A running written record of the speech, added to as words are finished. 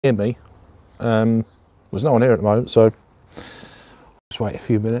hear me. There's no one here at the moment, so just wait a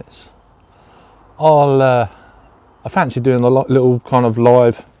few minutes. I fancy doing a little kind of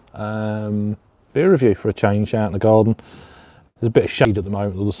live beer review for a change out in the garden. There's a bit of shade at the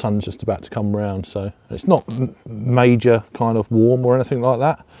moment, the sun's just about to come round, so it's not major kind of warm or anything like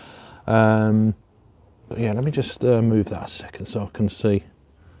that. But yeah, let me just move that a second so I can see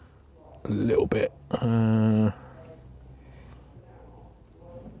a little bit.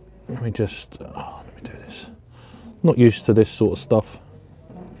 Let me just, let me do this. Not used to this sort of stuff.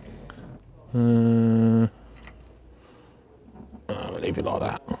 I'll leave it like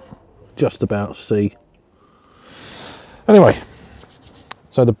that. Just about see. Anyway,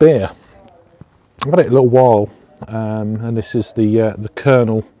 so the beer. I've had it a little while, and this is the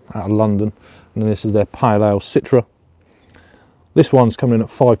Kernel out of London, and this is their Pale Ale Citra. This one's coming in at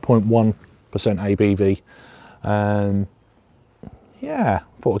 5.1% ABV. Yeah,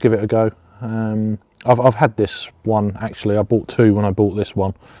 thought I'd give it a go. I've had this one actually. I bought two when I bought this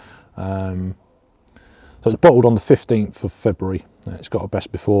one. So it's bottled on the 15th of February. It's got a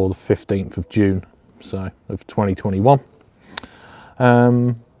best before the 15th of June, so of 2021.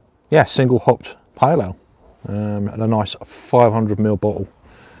 Yeah, single hopped pale ale, and a nice 500ml bottle,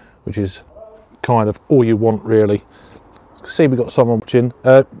 which is kind of all you want really. See, we got someone watching.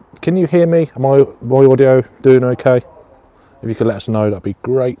 Can you hear me? Am my audio doing okay? If you could let us know, that'd be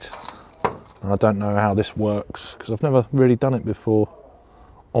great. I don't know how this works because I've never really done it before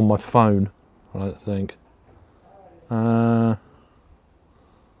on my phone, I don't think. Right,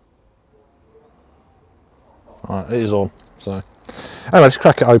 it is on. So anyway, let's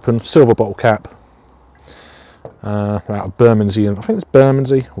crack it open. Silver bottle cap. Out of Bermondsey, I think it's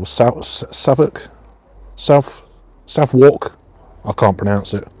Bermondsey or Southwark, Southwark. I can't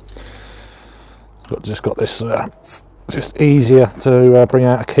pronounce it. Just got this. Just easier to bring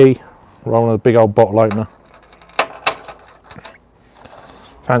out a key rather than a big old bottle opener.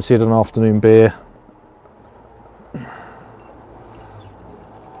 Fancied an afternoon beer.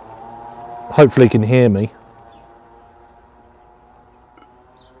 Hopefully you can hear me.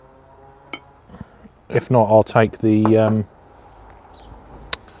 If not, I'll take the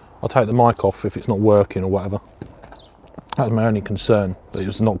mic off if it's not working or whatever. That's my only concern, that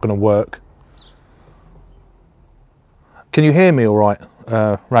it's not going to work. Can you hear me all right,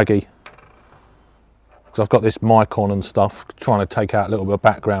 Raggy? Because I've got this mic on and stuff, trying to take out a little bit of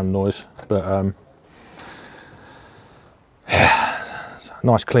background noise. But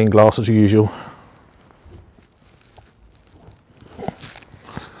nice clean glass as usual.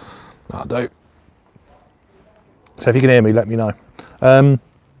 That'll do. So if you can hear me, let me know.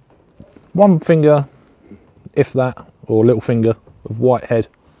 One finger, if that, or little finger of white head,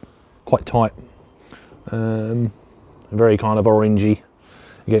 quite tight. Very kind of orangey.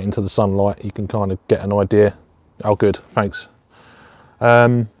 You get into the sunlight, you can kind of get an idea. Oh, good, thanks.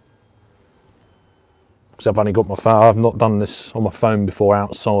 Because I've only got my phone. I've not done this on my phone before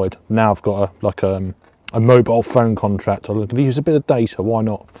outside. Now I've got a mobile phone contract. I can use a bit of data. Why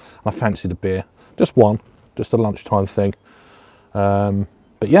not? I fancy the beer. Just one, just a lunchtime thing. But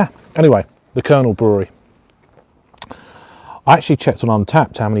yeah. Anyway, the Kernel Brewery. I actually checked on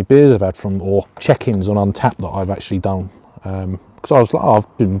Untapped how many beers I've had from, or check-ins on Untapped that I've actually done. Because I was like, oh,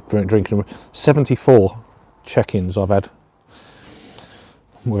 I've been drinking 74 check-ins I've had.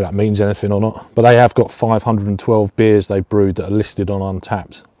 Whether that means anything or not. But they have got 512 beers they've brewed that are listed on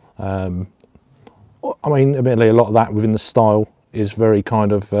Untapped. I mean, admittedly, a lot of that within the style is very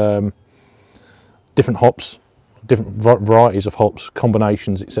kind of different hops, different varieties of hops,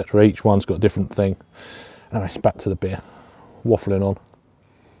 combinations, etc. Each one's got a different thing. Anyway, it's back to the beer. Waffling on.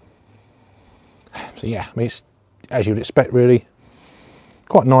 So yeah, I mean, it's as you'd expect really.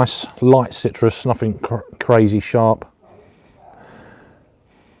 Quite nice, light citrus, nothing crazy sharp.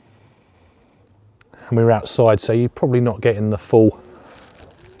 And we were outside, so you're probably not getting the full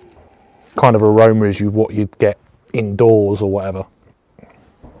kind of aroma as what you'd get indoors or whatever.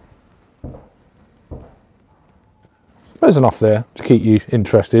 There's enough there to keep you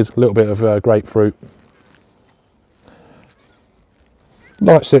interested. A little bit of grapefruit.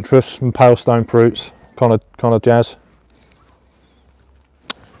 Light citrus and pale stone fruits, kind of jazz.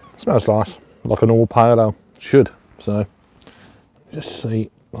 Smells nice, like a normal pale ale should. So, just see.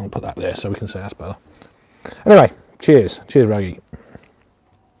 I'll put that there so we can say that's better. Anyway, cheers, cheers, Raggy.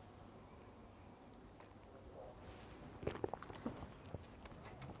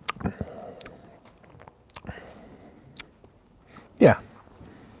 Yeah,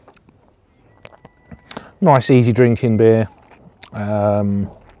 nice, easy drinking beer.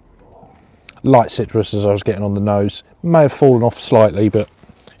 Light citrus as I was getting on the nose. May have fallen off slightly, but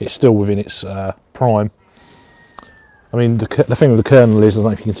it's still within its prime. I mean, the thing with the kernel is, I don't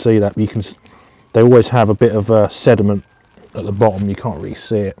know if you can see that, but they always have a bit of sediment at the bottom. You can't really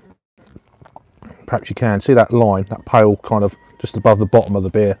see it. Perhaps you can see that line, that pale kind of just above the bottom of the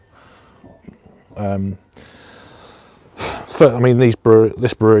beer. I mean, this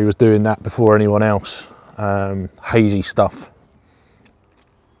brewery was doing that before anyone else. Hazy stuff,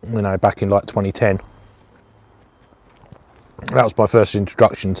 you know, back in like 2010. That was my first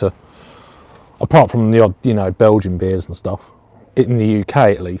introduction to, apart from the odd, you know, Belgian beers and stuff, in the UK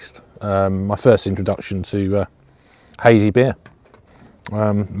at least, my first introduction to hazy beer.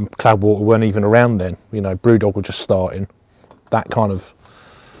 Cloudwater weren't even around then, you know, Brewdog were just starting, that kind of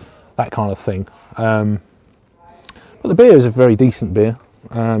thing. But the beer is a very decent beer,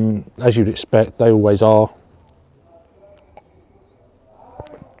 as you'd expect. They always are.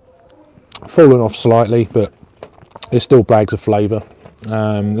 Fallen off slightly, but there's still bags of flavour,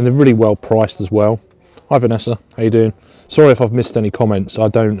 and they're really well priced as well. Hi Vanessa, how you doing? Sorry if I've missed any comments. I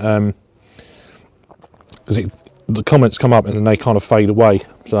don't, because the comments come up and then they kind of fade away.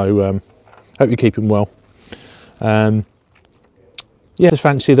 So hope you're keeping well. Yeah, just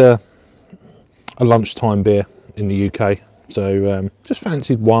fancied a lunchtime beer in the UK, so just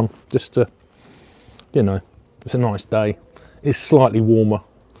fancied one, just to, you know, it's a nice day. It's slightly warmer,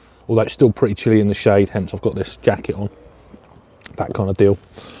 although it's still pretty chilly in the shade, hence I've got this jacket on, that kind of deal.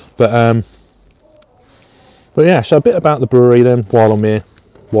 But yeah, so a bit about the brewery then, while I'm here,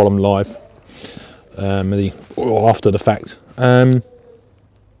 while I'm live, or after the fact. So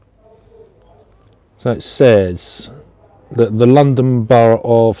it says that the London borough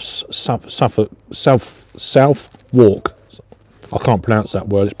of Southwark, I can't pronounce that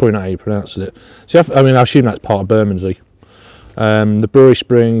word, it's probably not how you pronounce it. So I mean, I assume that's part of Bermondsey. The brewery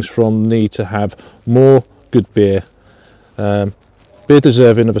springs from the need to have more good beer, beer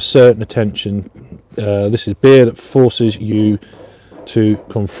deserving of a certain attention. This is beer that forces you to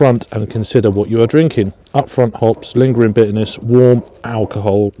confront and consider what you are drinking. Upfront hops, lingering bitterness, warm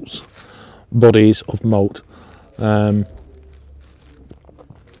alcohols, bodies of malt,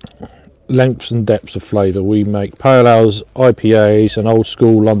 lengths and depths of flavour. We make pale ales, IPAs and old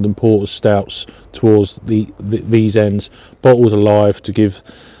school London Porters Stouts towards these ends, bottled alive to give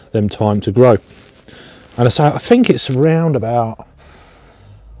them time to grow. And so I think it's around about,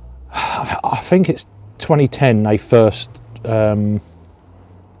 I think it's 2010 they first, they're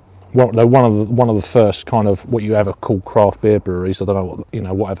one of the first kind of what you ever call craft beer breweries. I don't know what, you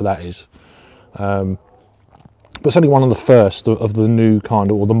know, whatever that is. But it's only one of the first of the new kind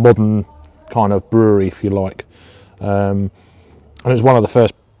of, or the modern kind of brewery, if you like. And it was one of the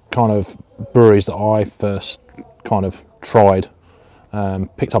first kind of breweries that I first kind of tried.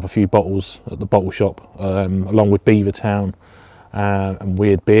 Picked up a few bottles at the bottle shop, along with Beavertown and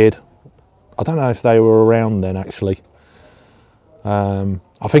Weird Beard. I don't know if they were around then actually.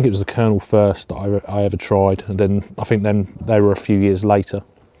 I think it was the Kernel first that I ever tried, and then I think then they were a few years later.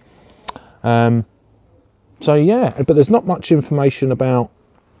 So yeah, but there's not much information about,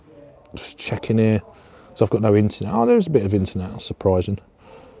 just checking here, so I've got no internet. Oh, there's a bit of internet, that's surprising.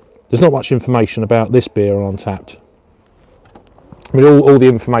 There's not much information about this beer on Untapped. I mean, all the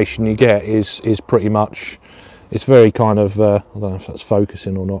information you get is pretty much, it's very kind of, I don't know if that's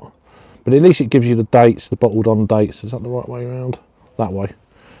focusing or not, but at least it gives you the dates, the bottled on dates. Is that the right way around? That way.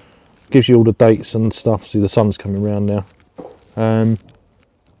 Gives you all the dates and stuff. See, the sun's coming around now. But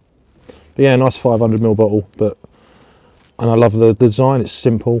yeah, nice 500ml bottle, and I love the design. It's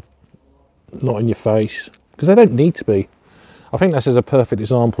simple, not in your face, because they don't need to be. I think this is a perfect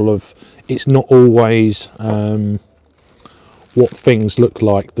example of, it's not always what things look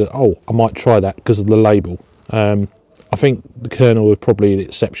like that, oh, I might try that because of the label. I think the Kernel is probably the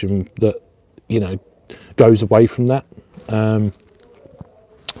exception that, you know, goes away from that.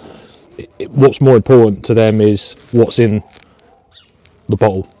 What's more important to them is what's in the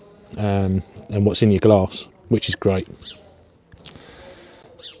bottle, and what's in your glass, which is great.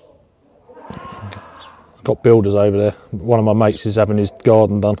 Got builders over there. One of my mates is having his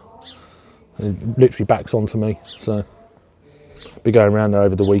garden done, and he literally backs onto me, so be going around there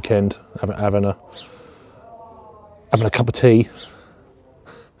over the weekend, having a cup of tea.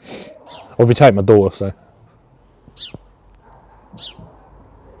 I'll be taking my daughter, so.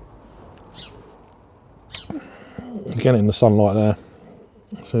 Again, in the sunlight there,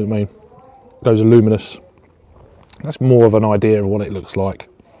 see what I mean? Goes luminous. That's more of an idea of what it looks like.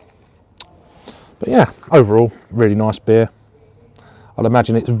 But yeah, overall, really nice beer. I'd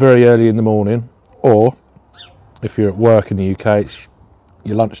imagine it's very early in the morning, or if you're at work in the UK, it's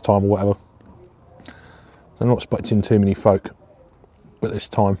your lunchtime or whatever. I'm not expecting too many folk. at this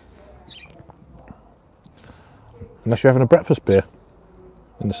time. Unless you're having a breakfast beer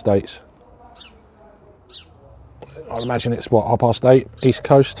in the States. I'd imagine it's what, 8:30, East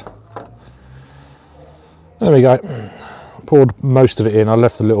Coast. There we go. Poured most of it in. I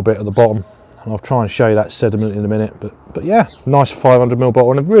left a little bit at the bottom. And I'll try and show you that sediment in a minute. But yeah, nice 500ml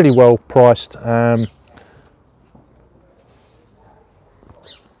bottle and a really well priced. I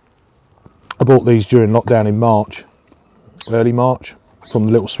bought these during lockdown in March, early March, from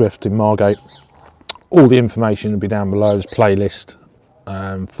the Little Swift in Margate. All the information will be down below. There's a playlist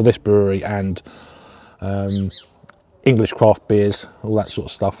for this brewery and English craft beers, all that sort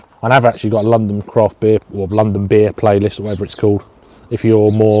of stuff. And I've actually got a London craft beer or London beer playlist, or whatever it's called, if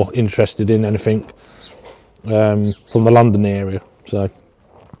you're more interested in anything from the London area. So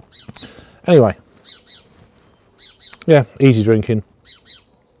anyway, yeah, easy drinking.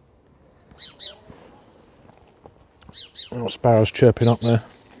 Oh, sparrows chirping up there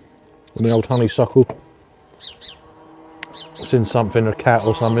on the old honeysuckle. It's in something, a cat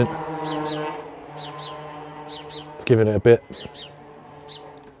or something. Giving it a bit.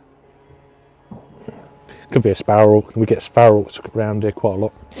 Could be a sparrowhawk. We get sparrowhawks around here quite a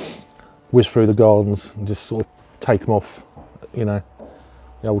lot. Whiz through the gardens and just sort of take them off, you know,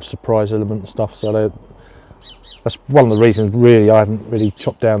 the old surprise element and stuff. So that's one of the reasons really I haven't really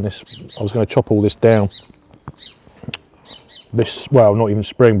chopped down this. I was going to chop all this down this, well, not even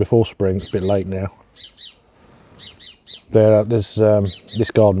spring, before spring. It's a bit late now. But there's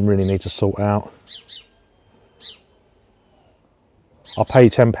this garden really needs to sort out. I'll pay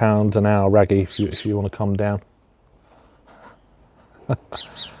 £10 an hour, Raggy, if you want to come down.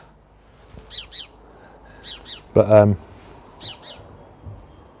 But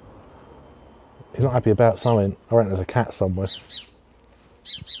he's not happy about something. I reckon there's a cat somewhere.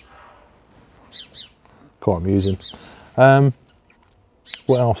 Quite amusing.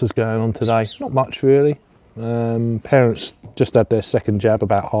 What else is going on today? Not much really. Parents just had their second jab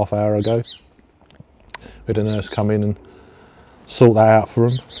about half hour ago. We had a nurse come in and sort that out for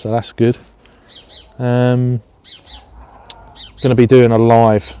them, so that's good. Going to be doing a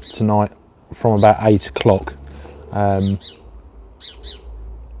live tonight from about 8 o'clock.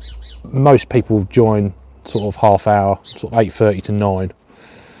 Most people join sort of half hour, sort of 8:30 to 9.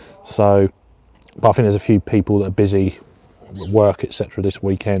 So, but I think there's a few people that are busy at work, etc. this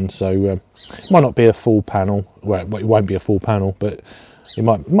weekend, so it might not be a full panel. Well, it won't be a full panel, but it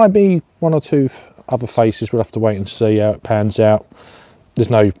might be one or two other faces. We'll have to wait and see how it pans out. There's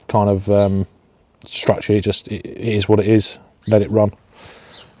no kind of structure. It is what it is. Let it run.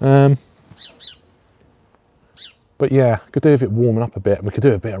 But yeah, could do with it warming up a bit. We could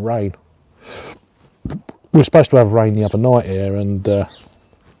do a bit of rain. We were supposed to have rain the other night here, and the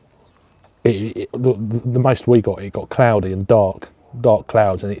most we got, it got cloudy and dark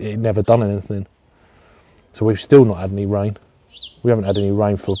clouds, and it never done anything. So we've still not had any rain. We haven't had any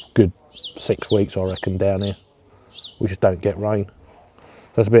rain for a good 6 weeks, I reckon, down here. We just don't get rain.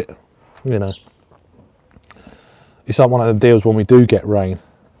 So it's a bit, you know, it's like one of the deals when we do get rain.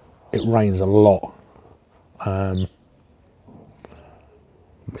 It rains a lot. It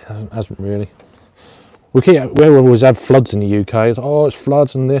hasn't really. We always have floods in the UK. It's, oh, it's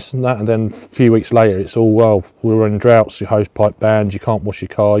floods and this and that, and then a few weeks later it's all, well, we're in droughts, your hose pipe banned, you can't wash your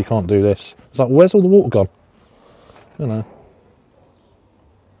car, you can't do this. It's like, where's all the water gone? You know.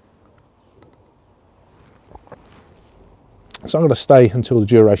 So I'm going to stay until the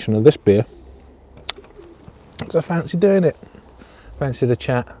duration of this beer, because I fancy doing it. Fancy the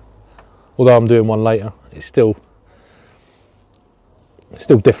chat. Although I'm doing one later, it's still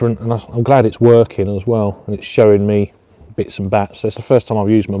different, and I'm glad it's working as well, and it's showing me bits and bats. So it's the first time I've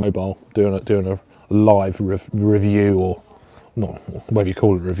used my mobile doing a live review, or not, whether you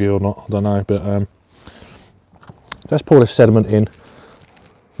call it a review or not, I don't know. But let's pour this sediment in.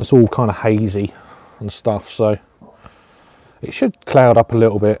 It's all kind of hazy and stuff, so it should cloud up a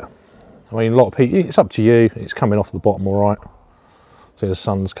little bit. I mean, a lot of people, it's up to you. It's coming off the bottom all right. See, the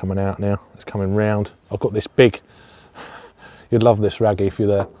sun's coming out now. It's coming round. I've got this big, you'd love this, Raggy, if you're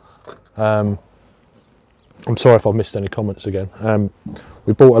there. I'm sorry if I've missed any comments again.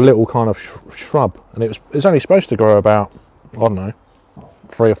 We bought a little kind of shrub, and it's only supposed to grow about, I don't know,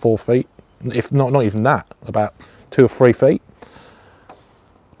 3 or 4 feet. If not even that, about 2 or 3 feet.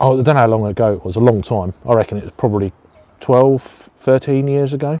 Oh, I don't know how long ago it was, a long time. I reckon it was probably 12, 13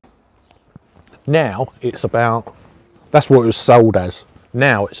 years ago. Now it's about, that's what it was sold as.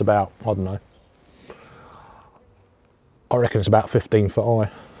 Now it's about, I don't know, I reckon it's about 15 foot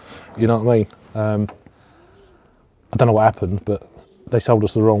high. You know what I mean? I don't know what happened, but they sold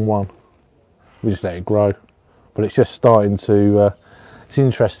us the wrong one. We just let it grow. But it's just starting to It's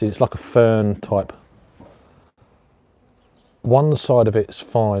interesting, it's like a fern type. One side of it's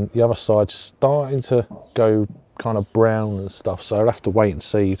fine, the other side's starting to go kind of brown and stuff, so I'll have to wait and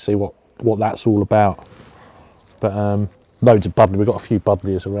see what that's all about. But loads of buddleia, we've got a few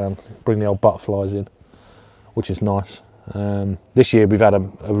buddleias around, bring the old butterflies in, which is nice. This year we've had a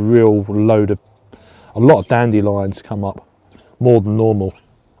real load of, a lot of dandelions come up, more than normal,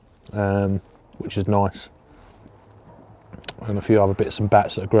 which is nice. And a few other bits and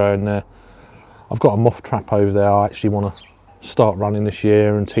bats that are growing there. I've got a moth trap over there I actually want to start running this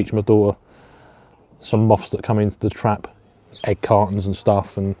year and teach my daughter some moths that come into the trap, egg cartons and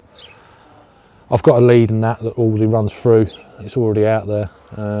stuff, and I've got a lead in that already runs through. It's already out there.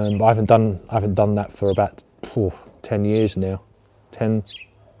 But I haven't done that for about 10 years now. 10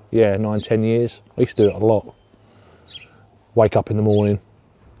 years. I used to do it a lot. Wake up in the morning,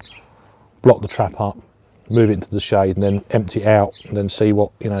 block the trap up, move it into the shade, and then empty it out, and then see what,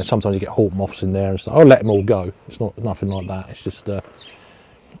 you know, sometimes you get hawk moths in there and stuff. I'll let them all go. It's nothing like that. It's just,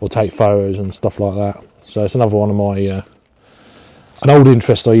 we'll take photos and stuff like that. So it's another one of my, an old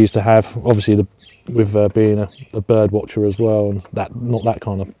interest I used to have, obviously with being a bird watcher as well, and that, not that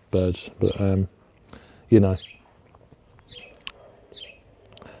kind of birds, but you know,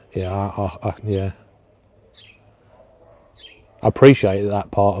 yeah, yeah, I appreciate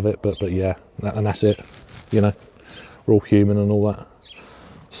that part of it, but yeah, and that's it, you know, we're all human and all that.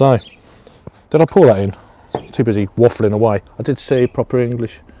 So, did I pour that in? Too busy waffling away. I did say proper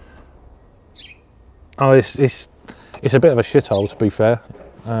English. Oh, it's a bit of a shithole, to be fair.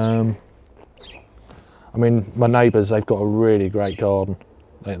 I mean, my neighbours, they've got a really great garden.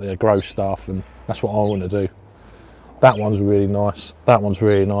 They grow stuff, and that's what I want to do. That one's really nice. That one's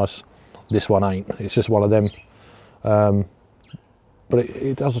really nice. This one ain't. It's just one of them. But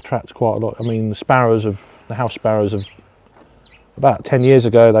it does attract quite a lot. I mean, the house sparrows have, about 10 years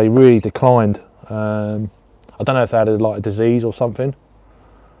ago, they really declined. I don't know if they had like a disease or something.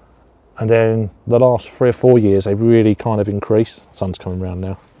 And then the last 3 or 4 years, they've really kind of increased. The sun's coming around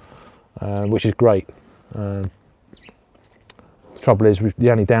now, which is great. The trouble is,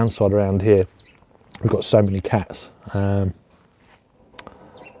 the only downside around here, we've got so many cats, and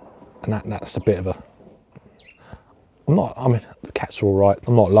that's a bit of a. I mean, the cats are all right.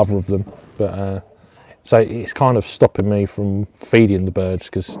 I'm not a lover of them, but so it's kind of stopping me from feeding the birds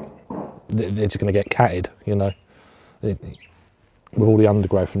because they're just going to get catted, you know. With all the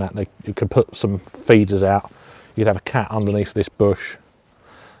undergrowth and that, you could put some feeders out. You'd have a cat underneath this bush.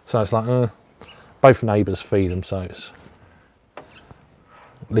 So it's like, both neighbours feed them, so it's, at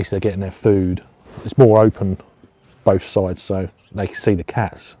least they're getting their food. It's more open, both sides, so they can see the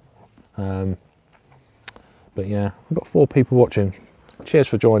cats. But yeah, we've got 4 people watching. Cheers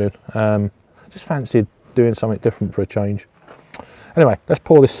for joining. Just fancied doing something different for a change. Anyway, let's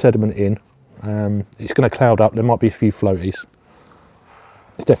pour this sediment in. It's going to cloud up. There might be a few floaties.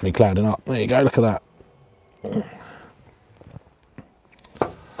 It's definitely clouding up. There you go, look at that.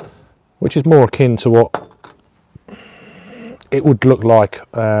 Which is more akin to what it would look like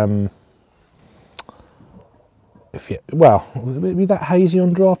if you, well, would it be that hazy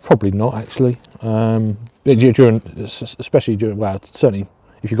on draft? Probably not, actually. Especially during, well, certainly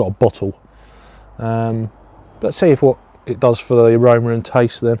if you've got a bottle. Let's see what it does for the aroma and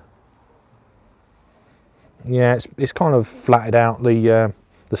taste then. Yeah, it's kind of flatted out the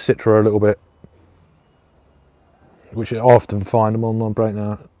Citra a little bit, which I often find them on my break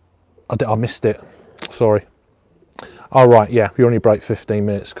now. I missed it, sorry. Oh right, yeah, we only break 15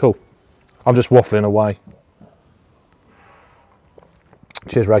 minutes, cool. I'm just waffling away.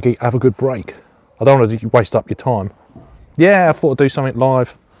 Cheers, Raggy, have a good break. I don't want to waste up your time. Yeah, I thought I'd do something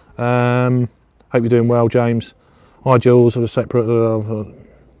live. Hope you're doing well, James. Hi, Jules, I was separate.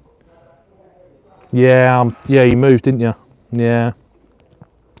 Yeah, yeah, you moved, didn't you? Yeah.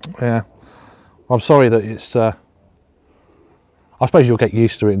 Yeah. I'm sorry that it's, I suppose you'll get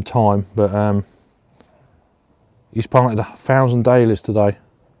used to it in time, but he's planted 1,000 dahlias today.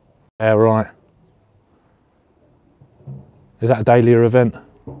 Yeah, right. Is that a dahlia event?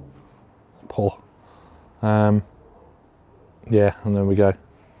 Poor. Yeah, and there we go.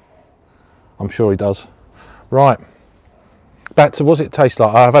 I'm sure he does. Right. Back to, what's it taste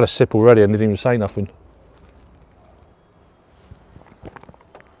like? I've had a sip already and didn't even say nothing.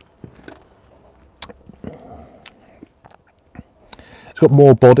 It's got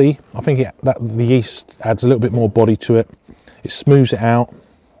more body. I think that the yeast adds a little bit more body to it. It smooths it out.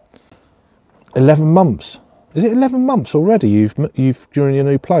 11 months. Is it 11 months already you've during your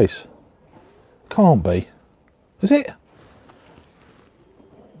new place? Can't be. Is it?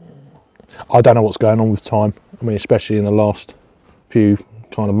 I don't know what's going on with time. I mean, especially in the last few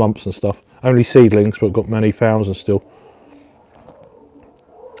kind of mumps and stuff. Only seedlings, but got many thousands still.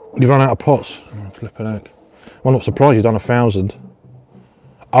 You've run out of pots. Oh, flipping heck. I'm not surprised you've done 1,000.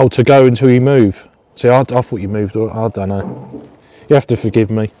 Oh, to go until you move. See, I thought you moved. I don't know. You have to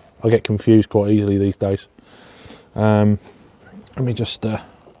forgive me. I get confused quite easily these days. Let me just... I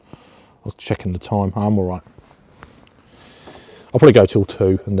was checking the time. I'm all right. I'll probably go till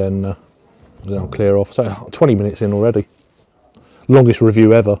 2 and then I'll clear off. So 20 minutes in already. Longest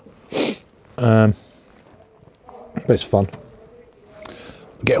review ever. But it's fun.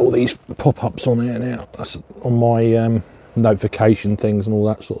 Get all these pop-ups on here now. That's on my notification things and all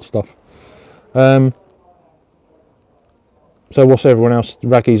that sort of stuff. So what's everyone else?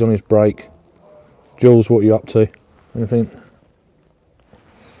 Raggy's on his break. Jules, what are you up to? Anything?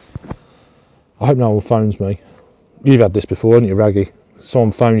 I hope no one phones me. You've had this before, haven't you, Raggy?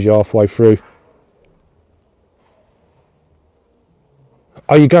 Someone phones you halfway through.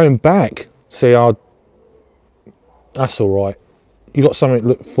 Are you going back? See, that's all right. You got something to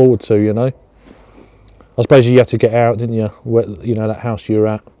look forward to, you know. I suppose you had to get out, didn't you? Where, you know, that house you're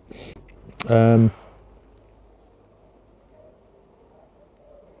at.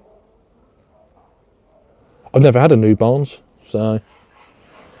 I've never had a new Barnes, so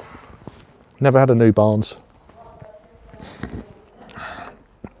never had a new Barnes.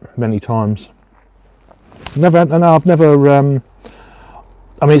 Many times. Never had, no, I've never. I mean,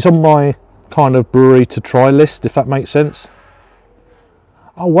 it's on my kind of brewery to try list, if that makes sense.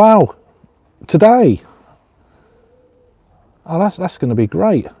 Oh wow, today. Oh, that's going to be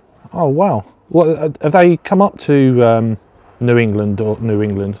great. Oh wow, what have they come up to New England or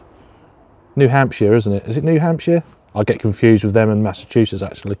New Hampshire, isn't it? Is it New Hampshire? I get confused with them and Massachusetts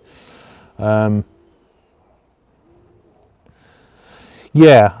actually.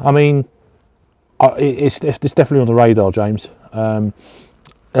 Yeah, I mean, it's definitely on the radar, James. Now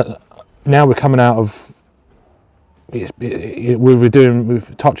we're coming out of. We're doing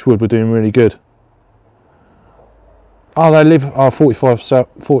with Touchwood. We're doing really good. Oh, they live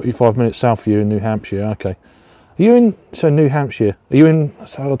 45 minutes south of you in New Hampshire. Okay, are you in? So New Hampshire. Are you in?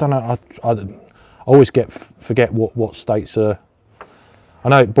 So I don't know. I always forget what states are. I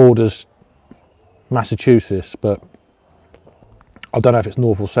know it borders Massachusetts, but I don't know if it's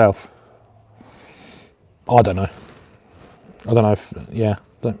north or south. I don't know. I don't know if, yeah.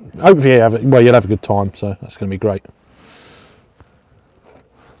 Hopefully you'll have a good time, so that's going to be great.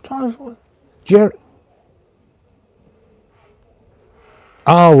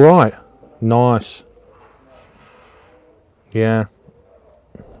 Oh, right. Nice. Yeah.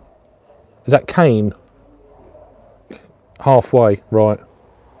 Is that Kane? Halfway, right.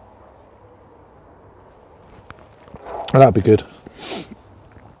 Oh, that'd be good.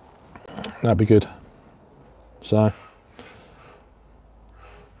 That'd be good. So.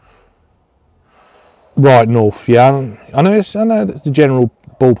 Right north, yeah. I know it's the general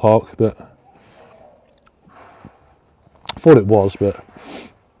ballpark, but I thought it was, but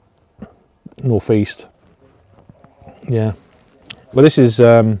northeast. Yeah. Well, this is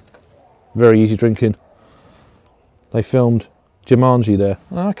very easy drinking. They filmed Jumanji there.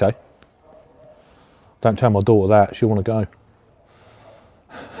 Oh, okay. Don't tell my daughter that; she'll want to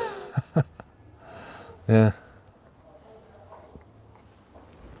go. Yeah.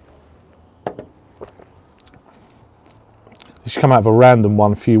 She come out of a random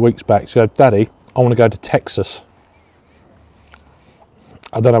one a few weeks back. She goes, "Daddy, I want to go to Texas."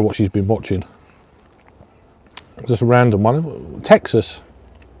 I don't know what she's been watching. Just a random one. Texas.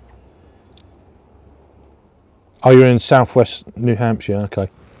 Oh, you're in southwest New Hampshire. Okay,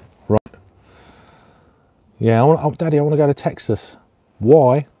 right. Yeah, Daddy, I want to go to Texas.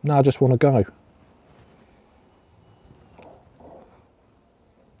 Why? No, I just want to go.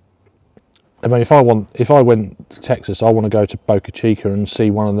 I mean, if I went to Texas, I want to go to Boca Chica and see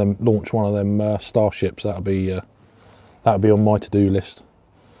one of them launch one of them starships. That'll be on my to-do list.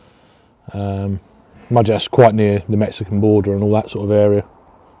 Margate's quite near the Mexican border and all that sort of area.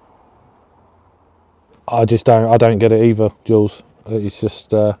 I don't get it either, Jules. It's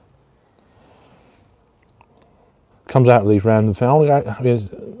just comes out of these random things.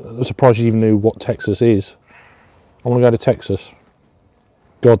 I'm surprised you even knew what Texas is. I want to go to Texas.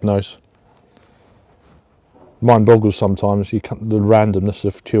 God knows. Mind boggles sometimes. The randomness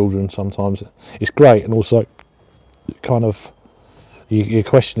of children sometimes. It's great, and also kind of you're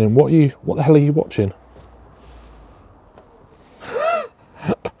questioning what the hell are you watching?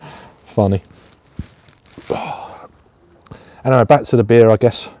 Funny. Anyway, back to the beer, I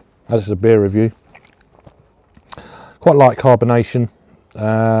guess. As it's a beer review. Quite light carbonation.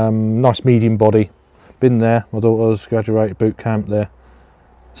 Nice medium body. Been there. My daughter's graduated boot camp there.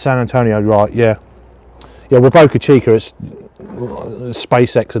 San Antonio, right? Yeah, yeah. With Boca Chica, it's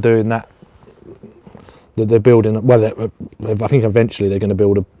SpaceX are doing that. That they're building. Well, I think eventually they're going to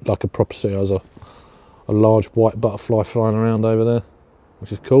build a proper city. There's a large white butterfly flying around over there,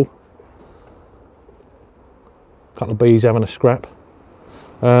 which is cool. A couple of bees having a scrap.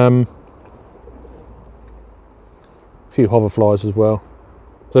 A few hoverflies as well.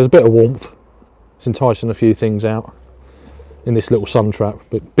 So there's a bit of warmth. It's enticing a few things out in this little sun trap.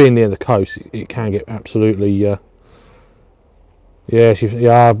 But being near the coast, it can get absolutely. Yeah.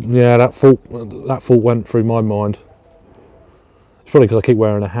 That thought went through my mind. It's probably because I keep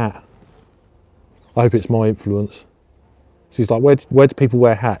wearing a hat. I hope it's my influence. She's like, where do people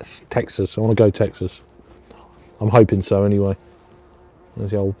wear hats? Texas. I want to go Texas. I'm hoping so anyway.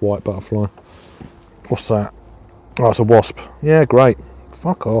 There's the old white butterfly. What's that? Oh, it's a wasp. Yeah, great.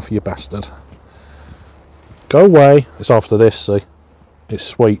 Fuck off, you bastard. Go away. It's after this, see. It's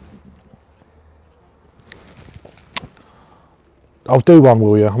sweet. I'll do one,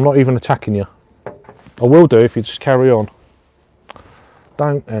 will you? I'm not even attacking you. I will do if you just carry on.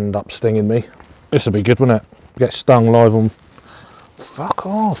 Don't end up stinging me. This will be good, won't it? Get stung live on... Fuck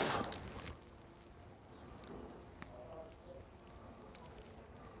off.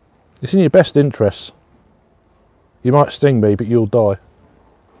 It's in your best interests. You might sting me, but you'll die.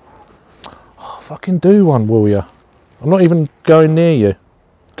 Oh, fucking do one, will you? I'm not even going near you.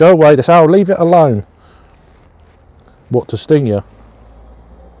 Go away. That's how. Leave it alone. What, to sting you?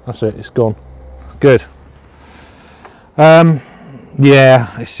 That's it. It's gone. Good.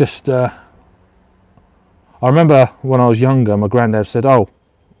 Yeah, it's just... I remember when I was younger, my granddad said, "Oh,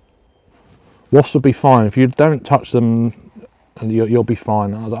 wasps will be fine if you don't touch them, and you'll be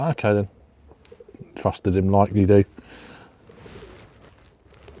fine." I was like, "Okay then." Trusted him like you do.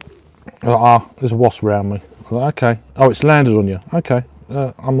 I was like, there's a wasp around me. I was like, "Okay." "Oh, it's landed on you." "Okay,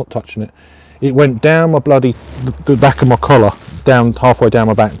 I'm not touching it." It went down my bloody the back of my collar, down halfway down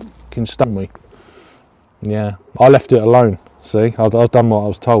my back, and stung me. Yeah, I left it alone. See, I've done what I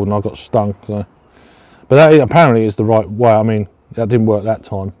was told, and I got stung. So. But that apparently is the right way. I mean, that didn't work that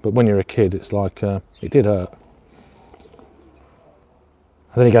time. But when you're a kid, it's like it did hurt.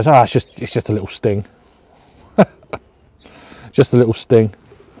 And then he goes, "Ah, it's just a little sting." Just a little sting.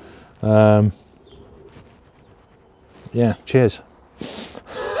 Yeah. Cheers.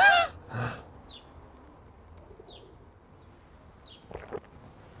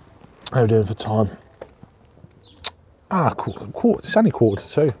 How are we doing for time? Quarter. It's only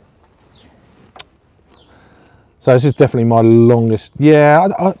 1:45. So this is definitely my longest. Yeah,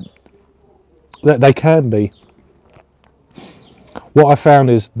 they can be. What I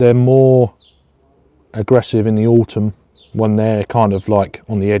found is they're more aggressive in the autumn when they're kind of like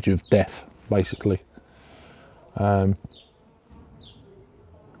on the edge of death, basically. I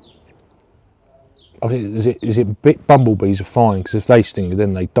think bumblebees are fine because if they sting you,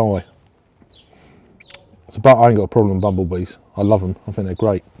 then they die. So, but I ain't got a problem with bumblebees. I love them. I think they're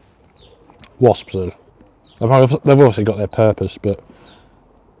great. Wasps are. They've obviously got their purpose, but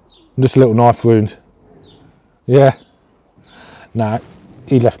just a little knife wound. Yeah. Nah,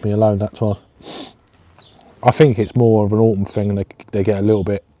 he left me alone that time. I think it's more of an autumn thing, and they get a little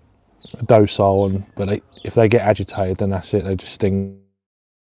bit docile, but if they get agitated, then that's it. They just sting.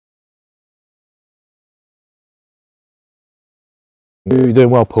 You're doing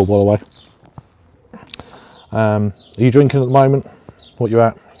well, Paul, by the way. Are you drinking at the moment? What you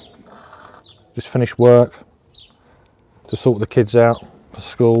at? Just finished work? To sort the kids out for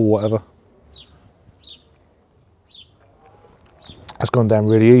school, whatever. That's gone down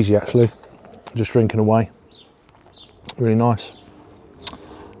really easy actually. Just drinking away. Really nice.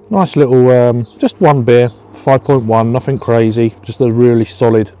 Nice little, just one beer, 5.1, nothing crazy. Just a really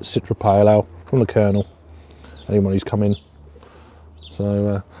solid Citra Pale Ale from the Kernel. Anyone who's come in.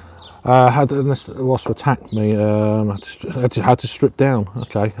 So, had a wasp attack me. I had to strip down.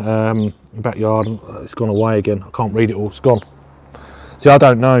 Okay, backyard. It's gone away again. I can't read it all. It's gone. See, I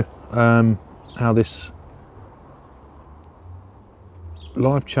don't know how this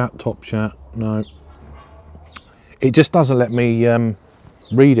live chat, top chat. No, it just doesn't let me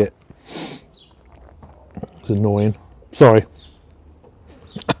read it. It's annoying. Sorry.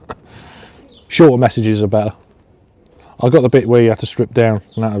 Shorter messages are better. I got the bit where you had to strip down,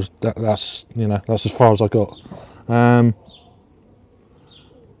 and that's you know, that's as far as I got.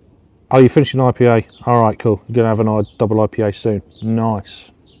 Oh, you're finishing IPA? All right, cool. You're gonna have a double IPA soon.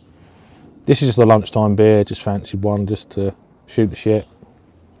 Nice. This is just a lunchtime beer, just fancied one, just to shoot the shit,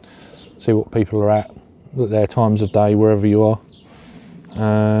 see what people are at their times of day, wherever you are.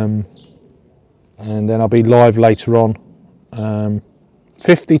 I and then I'll be live later on.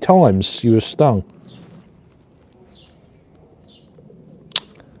 50 times you were stung.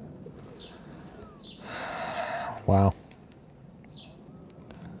 Wow.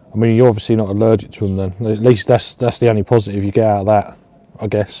 I mean, you're obviously not allergic to them then. At least that's the only positive you get out of that, I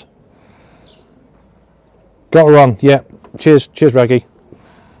guess. Got to run. Yeah. Cheers, Raggy.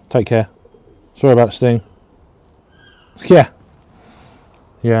 Take care. Sorry about the sting. Yeah.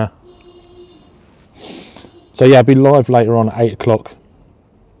 So yeah, I'll be live later on at 8 o'clock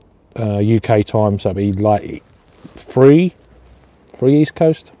UK time. So it'll be like 3 East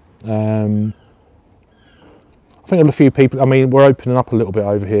Coast. I think a few people. I mean, we're opening up a little bit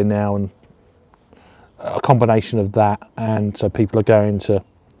over here now, and a combination of that, and so people are going to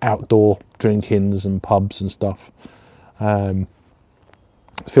outdoor drinkings and pubs and stuff. 15th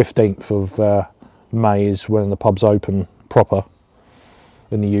of May is when the pubs open proper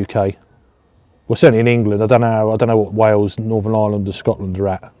in the UK. Well, certainly in England. I don't know what Wales, Northern Ireland, or Scotland are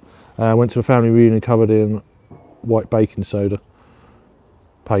at. Went to a family reunion covered in white baking soda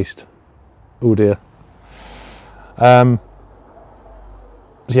paste. Oh dear. Yeah,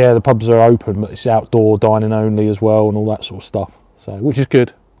 the pubs are open, but it's outdoor dining only as well, and all that sort of stuff. So, which is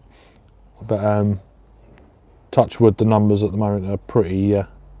good. But touch wood, the numbers at the moment are pretty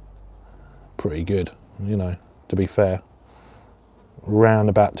good. You know, to be fair, around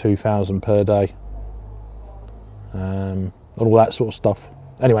about 2,000 per day, and all that sort of stuff.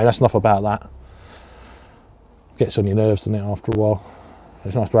 Anyway, that's enough about that. Gets on your nerves, doesn't it? After a while,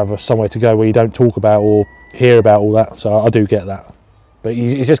 it's nice to have somewhere to go where you don't talk about or hear about all that. So I do get that, but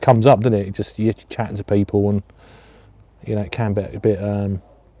it just comes up, doesn't it? You're chatting to people, and you know, it can be a bit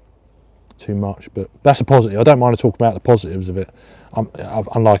too much, but that's a positive. I don't mind to talk about the positives of it,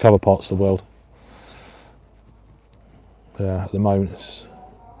 unlike other parts of the world. At the moment it's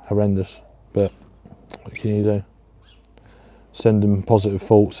horrendous, but what can you do? Send them positive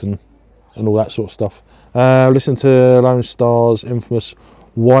thoughts and all that sort of stuff. Listen to Lone Star's infamous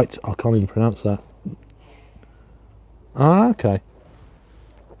White. I can't even pronounce that. Okay.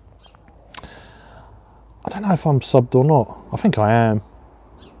 I don't know if I'm subbed or not. I think I am.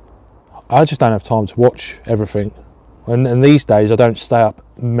 I just don't have time to watch everything, and these days I don't stay up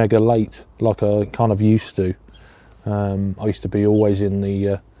mega late like I kind of used to. I used to be always in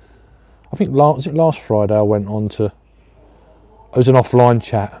the I think last Friday I went on to, it was an offline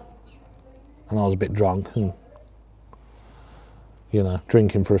chat, and I was a bit drunk and, you know,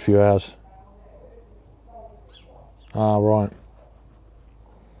 drinking for a few hours. Ah, right.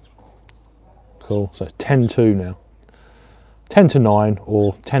 Cool. So it's 10 to now. 10 to 9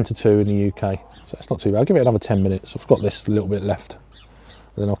 or 10 to 2 in the UK. So it's not too bad. I'll give it another 10 minutes. I've got this little bit left.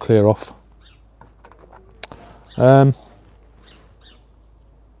 Then I'll clear off. They're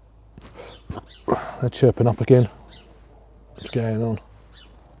chirping up again. What's going on?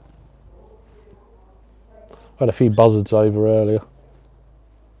 Had a few buzzards over earlier.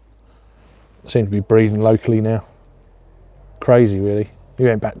 Seem to be breeding locally now. Crazy, really. You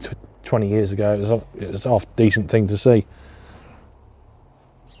went back to 20 years ago, it was a half decent thing to see.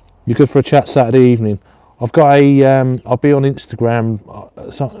 You're good for a chat Saturday evening. I've got I'll be on Instagram,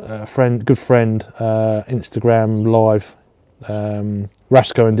 good friend, Instagram live,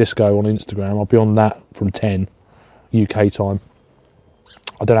 Rasco and Disco on Instagram. I'll be on that from 10 UK time.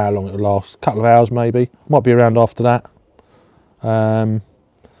 I don't know how long it'll last, a couple of hours maybe. Might be around after that. So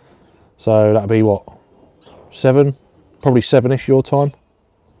that'll be what, 7? Probably 7ish your time.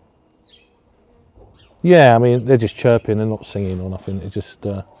 Yeah, I mean, they're just chirping, they're not singing or nothing. It's just,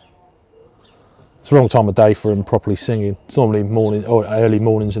 it's the wrong time of day for them properly singing. It's normally morning or early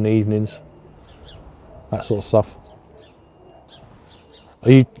mornings and evenings, that sort of stuff.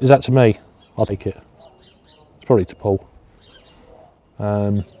 Is that to me? I'll take it. It's probably to Paul.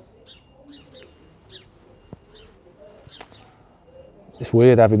 It's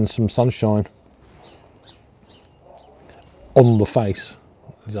weird having some sunshine on the face.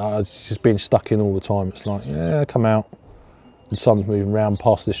 It's just being stuck in all the time. It's like, yeah, come out. The sun's moving around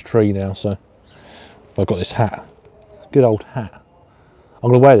past this tree now, so I've got this hat. Good old hat.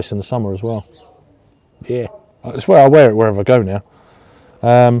 I'm going to wear this in the summer as well. Yeah, I swear I wear it wherever I go now.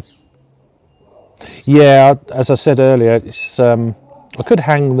 Yeah, as I said earlier, it's I could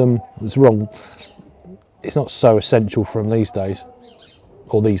hang them. It's wrong. It's not so essential for them these days,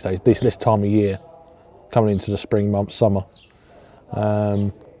 or these days, this time of year, coming into the spring months, summer.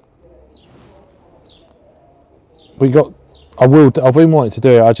 I've been wanting to do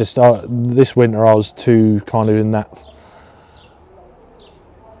it. I just this winter I was too kind of in that.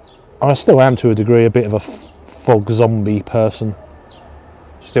 I still am to a degree a bit of a fog zombie person.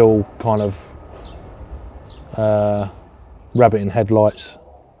 Still kind of rabbit in headlights.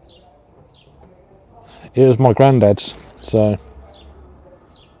 It was my granddad's, so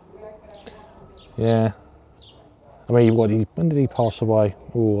yeah. I mean, when did he pass away?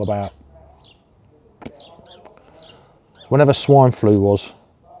 Oh, about whenever swine flu was.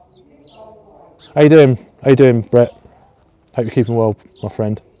 How you doing? How you doing, Brett? Hope you're keeping well, my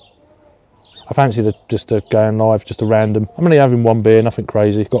friend. I fancy just going live, just a random. I'm only having one beer, nothing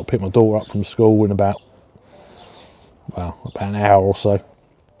crazy. Got to pick my daughter up from school in about an hour or so.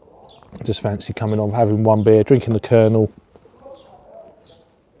 Just fancy coming on, having one beer, drinking the Kernel,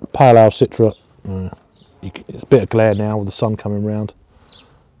 Pale Ale Citra. It's a bit of glare now with the sun coming round.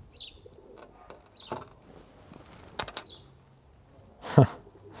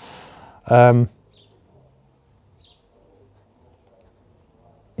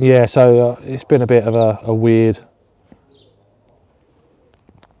 Yeah, so it's been a bit of a weird.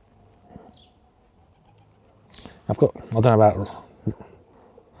 I don't know about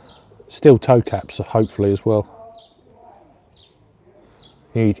steel toe caps, hopefully as well.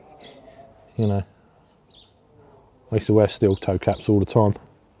 You know, I used to wear steel toe caps all the time.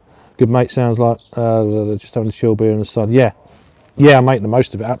 Good mate sounds like just having a chill beer in the sun. Yeah, I'm making the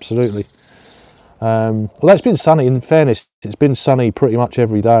most of it, absolutely. Although it's been sunny, in fairness, it's been sunny pretty much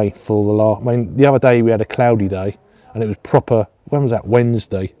every day for the last. I mean, the other day we had a cloudy day, and it was proper. When was that?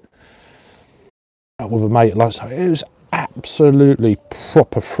 Wednesday. Out with a mate, like so, it was absolutely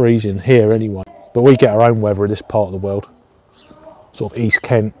proper freezing here anyway. But we get our own weather in this part of the world, sort of East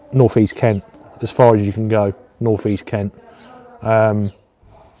Kent, North East Kent, as far as you can go, North East Kent.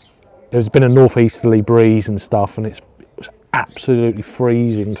 There's been a northeasterly breeze and stuff, and it was absolutely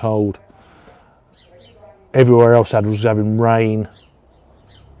freezing cold. Everywhere else was having rain.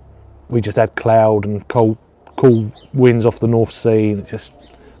 We just had cloud and cool winds off the North Sea, and it's just,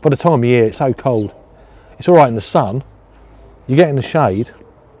 by the time of year, it's so cold. It's all right in the sun. You get in the shade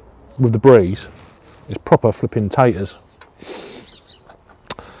with the breeze, it's proper flipping taters.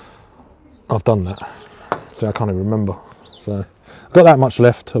 I've done that, so I can't even remember. So I've got that much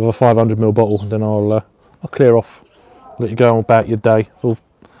left of a 500ml bottle, and then I'll clear off, let you go on about your day. So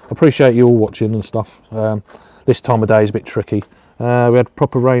appreciate you all watching and stuff. This time of day is a bit tricky. We had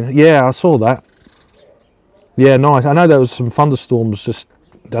proper rain. Yeah, I saw that. Yeah, nice. I know there was some thunderstorms. Just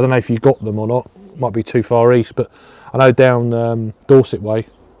I don't know if you got them or not. Might be too far east, but I know down Dorset way.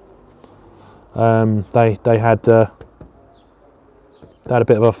 They had a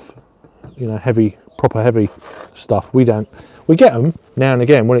bit of a heavy, proper heavy stuff. We get them now and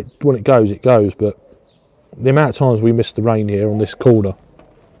again. When it goes, it goes. But the amount of times we missed the rain here on this corner.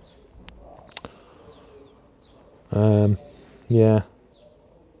 Yeah,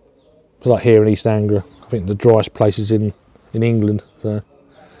 it's like here in East Anglia. I think the driest places in England, so it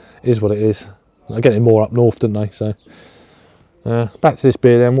is what it is. I get it more up north, don't they? So back to this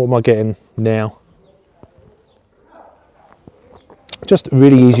beer then. What am I getting now? Just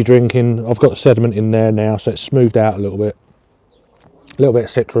really easy drinking. I've got sediment in there now, so it's smoothed out a little bit. A little bit of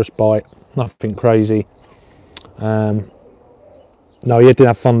citrus bite, nothing crazy. No, you did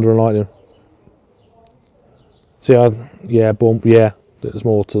have thunder and lightning. See, yeah, there's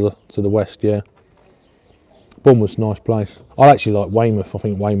more to the west. Yeah, Bournemouth's a nice place. I actually like Weymouth. I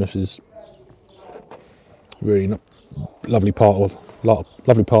think Weymouth is really lovely part of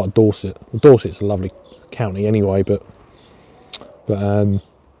Dorset. Dorset's a lovely county anyway, but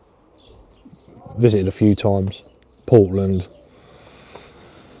visited a few times. Portland,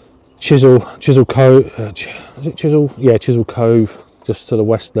 Chisel Cove. Is it Chisel? Yeah, Chisel Cove, just to the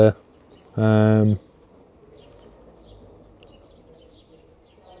west there.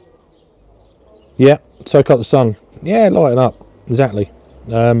 Yeah, soak up the sun. Yeah, lighten up. Exactly.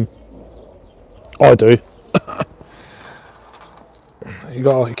 I do. You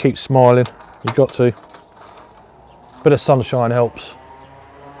got to keep smiling. You got to. Bit of sunshine helps.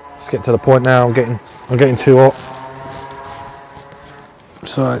 Let's get to the point now. I'm getting too hot.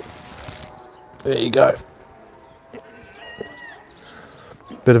 So there you go.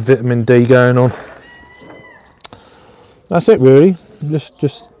 Bit of vitamin D going on. That's it really.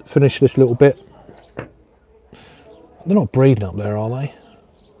 Just finish this little bit. They're not breeding up there, are they?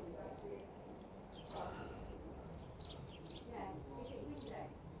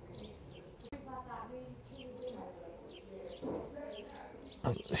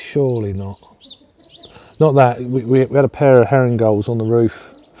 Surely not. Not that. We had a pair of herring gulls on the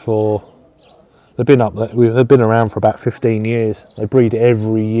roof for. They've been up there. They've been around for about 15 years. They breed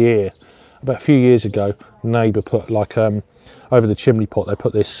every year. About a few years ago, a neighbour put like over the chimney pot. They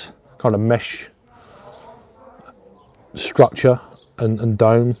put this kind of mesh structure and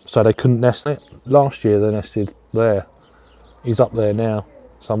dome, so they couldn't nest it. Last year they nested there. He's up there now,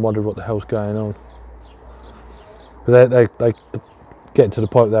 so I'm wondering what the hell's going on. But they get to the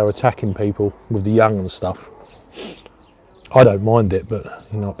point they're attacking people with the young and stuff. I don't mind it, but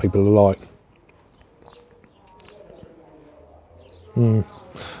you know what people are like.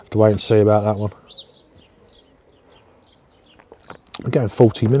 Have to wait and see about that one. I'm going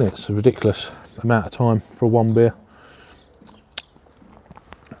 40 minutes, a ridiculous amount of time for one beer.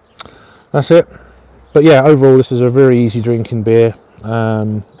 That's it. But yeah, overall this is a very easy drinking beer.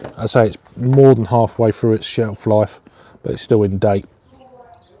 I say it's more than halfway through its shelf life, but it's still in date.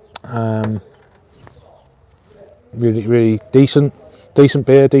 Really decent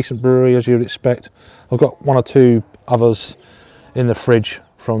beer, decent brewery as you'd expect. I've got one or two others in the fridge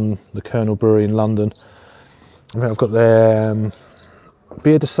from the Kernel Brewery in London. I think I've got their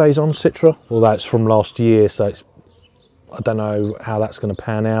beer de saison Citra. Well, that's from last year, so I don't know how that's going to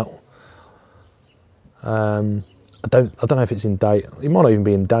pan out. I don't know if it's in date. It might not even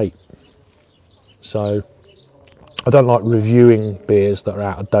be in date. So I don't like reviewing beers that are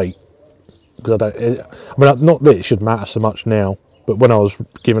out of date, because I mean, not that it should matter so much now, but when I was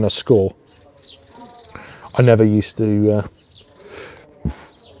given a score, I never used to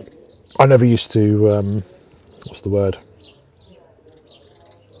what's the word?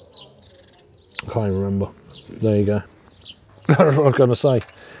 I can't even remember. There you go. That's what I was going to say.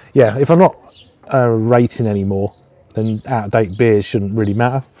 Yeah, if I'm not rating anymore, then out of date beers shouldn't really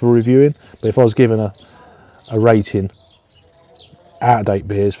matter for reviewing. But if I was given a rating, out of date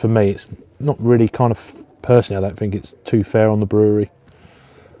beers, for me, it's not really kind of, personally, I don't think it's too fair on the brewery,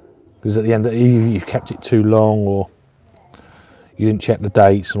 because at the end you've kept it too long, or you didn't check the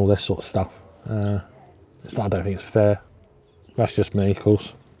dates and all this sort of stuff. I don't think it's fair. That's just me, of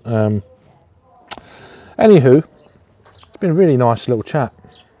course. Anywho, it's been a really nice little chat,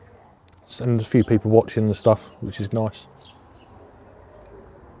 and a few people watching and stuff, which is nice.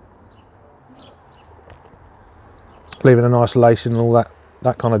 Leaving a nice lacing and all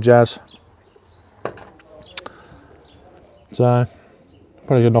that kind of jazz. So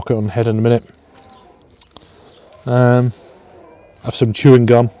probably gonna knock it on the head in a minute. Have some chewing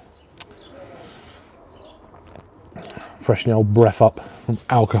gum, freshen the old breath up from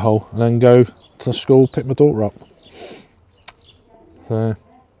alcohol, and then go to school, pick my daughter up. So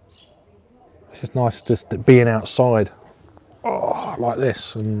it's just nice just being outside, like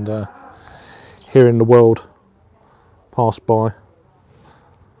this, and hearing the world pass by. A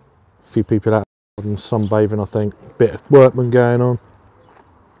few people out and sunbathing, I think. Bit of workman going on.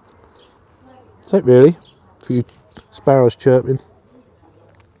 That's it really. A few sparrows chirping.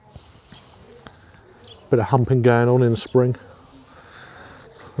 Bit of humping going on in the spring.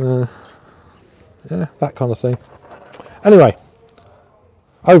 Yeah, that kind of thing. Anyway,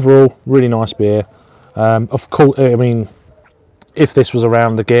 overall, really nice beer. Of course, I mean, if this was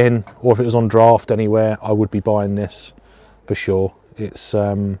around again, or if it was on draft anywhere, I would be buying this for sure. It's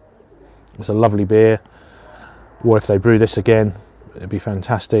a lovely beer. Or if they brew this again, it'd be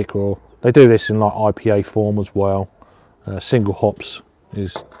fantastic. Or they do this in like IPA form as well. Single hops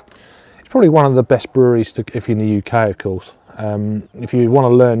is, it's probably one of the best breweries to, if you're in the UK, of course. If you want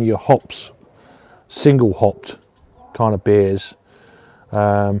to learn your hops, single hopped kind of beers,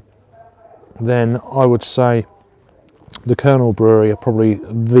 then I would say the Kernel Brewery are probably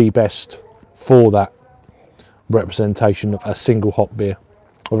the best for that representation of a single hop beer,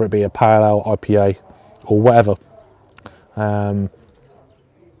 whether it be a pale ale, IPA, or whatever.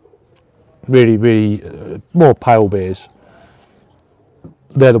 Really more pale beers,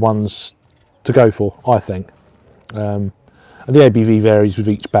 they're the ones to go for, I think. And the ABV varies with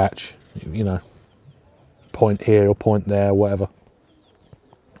each batch, you know, point here or point there, whatever.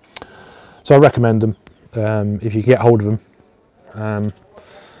 So I recommend them if you can get hold of them.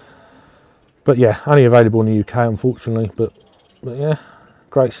 But yeah, only available in the UK, unfortunately. But yeah,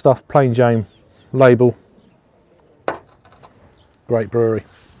 great stuff. Plain Jane label. Great brewery.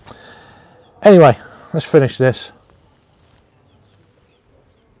 Anyway, let's finish this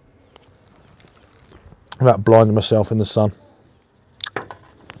without blinding myself in the sun.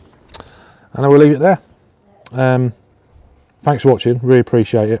 And I will leave it there. Thanks for watching, really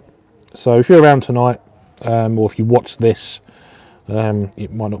appreciate it. So if you're around tonight, or if you watch this,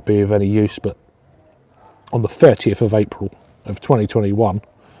 it might not be of any use, but on the 30th of April of 2021,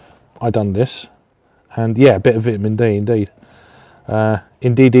 I done this, and yeah, a bit of vitamin D indeed.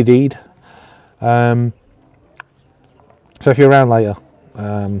 Indeed. So if you're around later,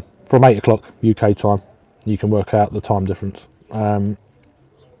 from 8 o'clock UK time, you can work out the time difference. Yeah,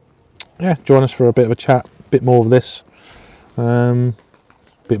 join us for a bit of a chat, a bit more of this.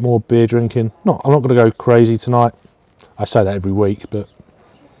 Bit more beer drinking. I'm not going to go crazy tonight. I say that every week, but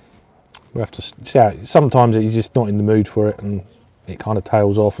we have to see how, sometimes you're just not in the mood for it and it kind of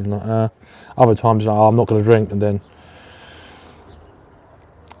tails off, and other times like, oh, I'm not going to drink, and then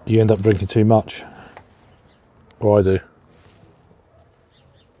you end up drinking too much, or I do.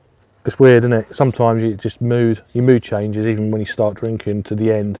 It's weird, isn't it? Sometimes your mood changes even when you start drinking to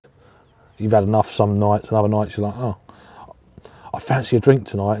the end. You've had enough some nights, and other nights you're like, oh, I fancy a drink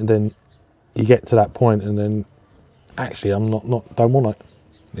tonight, and then you get to that point and then actually I'm don't want it.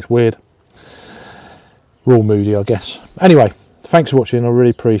 It's weird. We're all moody, I guess. Anyway, thanks for watching. I really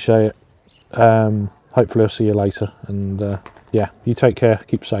appreciate it. Hopefully I'll see you later, and yeah, you take care,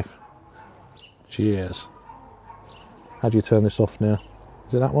 keep safe. Cheers. How do you turn this off now?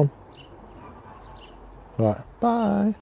 Is it that one? Right, bye.